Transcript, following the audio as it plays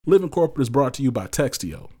Living Corporate is brought to you by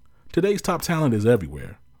Textio. Today's top talent is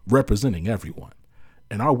everywhere, representing everyone,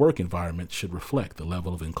 and our work environment should reflect the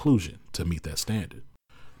level of inclusion to meet that standard.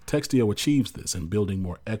 Textio achieves this in building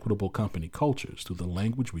more equitable company cultures through the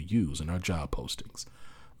language we use in our job postings.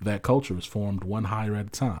 That culture is formed one hire at a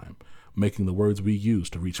time, making the words we use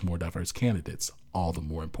to reach more diverse candidates all the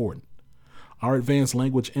more important. Our advanced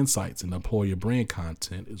language insights and employer brand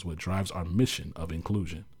content is what drives our mission of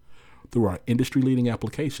inclusion. Through our industry-leading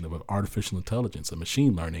application of artificial intelligence and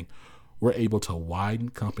machine learning, we're able to widen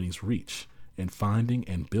companies' reach in finding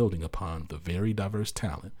and building upon the very diverse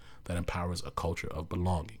talent that empowers a culture of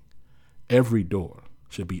belonging. Every door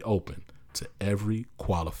should be open to every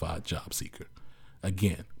qualified job seeker.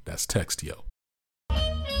 Again, that's Textio.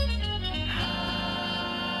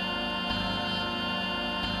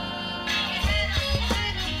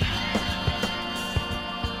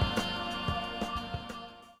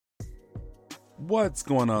 What's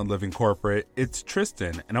going on, Living Corporate? It's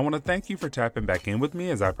Tristan, and I want to thank you for tapping back in with me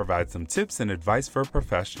as I provide some tips and advice for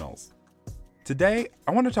professionals. Today,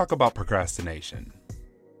 I want to talk about procrastination.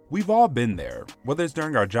 We've all been there, whether it's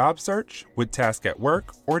during our job search, with tasks at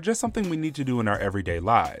work, or just something we need to do in our everyday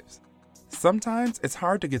lives. Sometimes it's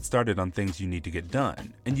hard to get started on things you need to get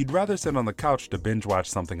done, and you'd rather sit on the couch to binge watch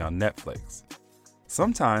something on Netflix.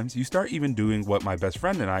 Sometimes you start even doing what my best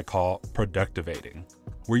friend and I call productivating,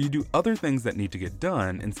 where you do other things that need to get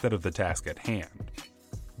done instead of the task at hand.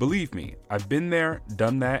 Believe me, I've been there,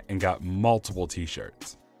 done that, and got multiple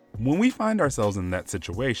t-shirts. When we find ourselves in that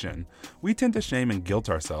situation, we tend to shame and guilt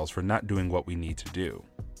ourselves for not doing what we need to do.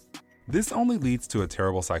 This only leads to a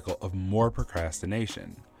terrible cycle of more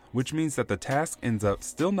procrastination, which means that the task ends up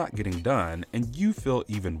still not getting done and you feel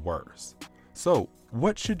even worse. So,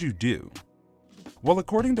 what should you do? Well,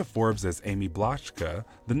 according to Forbes' Amy Blochka,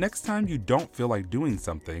 the next time you don't feel like doing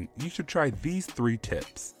something, you should try these 3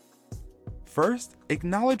 tips. First,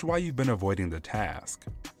 acknowledge why you've been avoiding the task.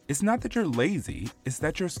 It's not that you're lazy, it's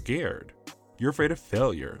that you're scared. You're afraid of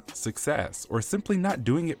failure, success, or simply not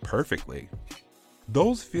doing it perfectly.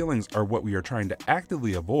 Those feelings are what we are trying to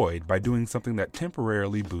actively avoid by doing something that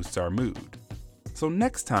temporarily boosts our mood. So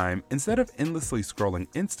next time, instead of endlessly scrolling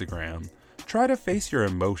Instagram, try to face your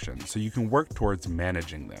emotions so you can work towards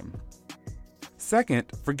managing them.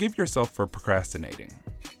 Second, forgive yourself for procrastinating.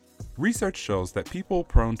 Research shows that people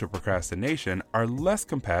prone to procrastination are less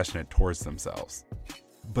compassionate towards themselves.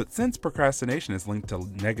 But since procrastination is linked to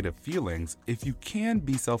negative feelings, if you can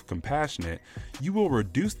be self-compassionate, you will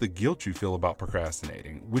reduce the guilt you feel about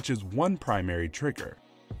procrastinating, which is one primary trigger.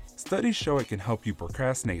 Studies show it can help you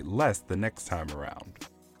procrastinate less the next time around.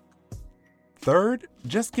 Third,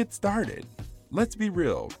 just get started. Let's be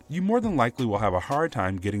real, you more than likely will have a hard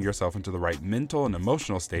time getting yourself into the right mental and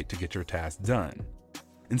emotional state to get your task done.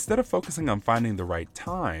 Instead of focusing on finding the right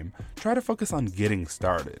time, try to focus on getting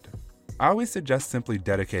started. I always suggest simply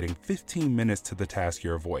dedicating 15 minutes to the task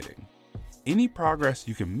you're avoiding. Any progress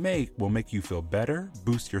you can make will make you feel better,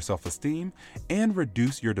 boost your self-esteem, and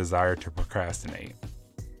reduce your desire to procrastinate.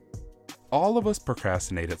 All of us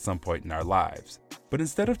procrastinate at some point in our lives, but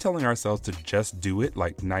instead of telling ourselves to just do it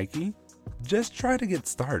like Nike, just try to get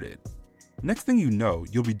started. Next thing you know,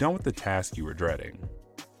 you'll be done with the task you were dreading.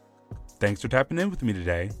 Thanks for tapping in with me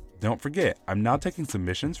today. Don't forget, I'm now taking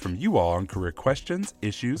submissions from you all on career questions,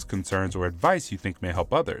 issues, concerns, or advice you think may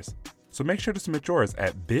help others. So make sure to submit yours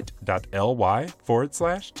at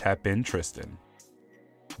bit.ly/tapintristan.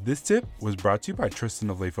 This tip was brought to you by Tristan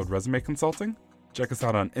of Layfield Resume Consulting. Check us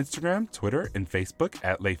out on Instagram, Twitter, and Facebook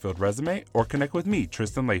at Layfield Resume, or connect with me,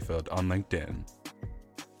 Tristan Layfield, on LinkedIn.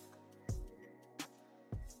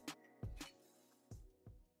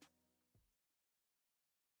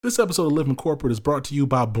 This episode of Living Corporate is brought to you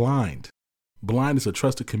by Blind. Blind is a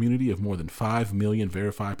trusted community of more than 5 million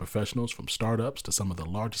verified professionals from startups to some of the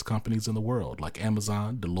largest companies in the world like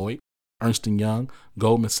Amazon, Deloitte, Ernst & Young,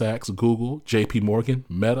 Goldman Sachs, Google, JP Morgan,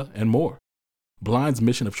 Meta, and more. Blind's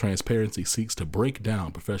mission of transparency seeks to break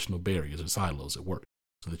down professional barriers and silos at work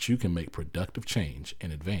so that you can make productive change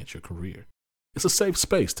and advance your career. It's a safe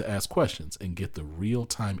space to ask questions and get the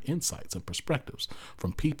real-time insights and perspectives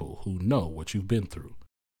from people who know what you've been through.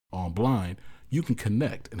 On Blind, you can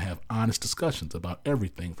connect and have honest discussions about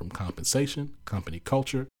everything from compensation, company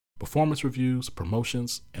culture, performance reviews,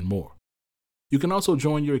 promotions, and more. You can also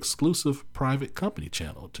join your exclusive private company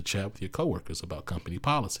channel to chat with your coworkers about company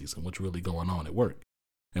policies and what's really going on at work.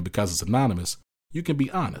 And because it's anonymous, you can be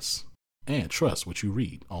honest and trust what you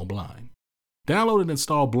read on Blind. Download and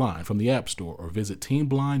install Blind from the App Store or visit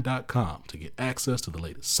teamblind.com to get access to the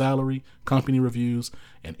latest salary, company reviews,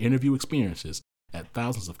 and interview experiences at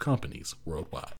thousands of companies worldwide.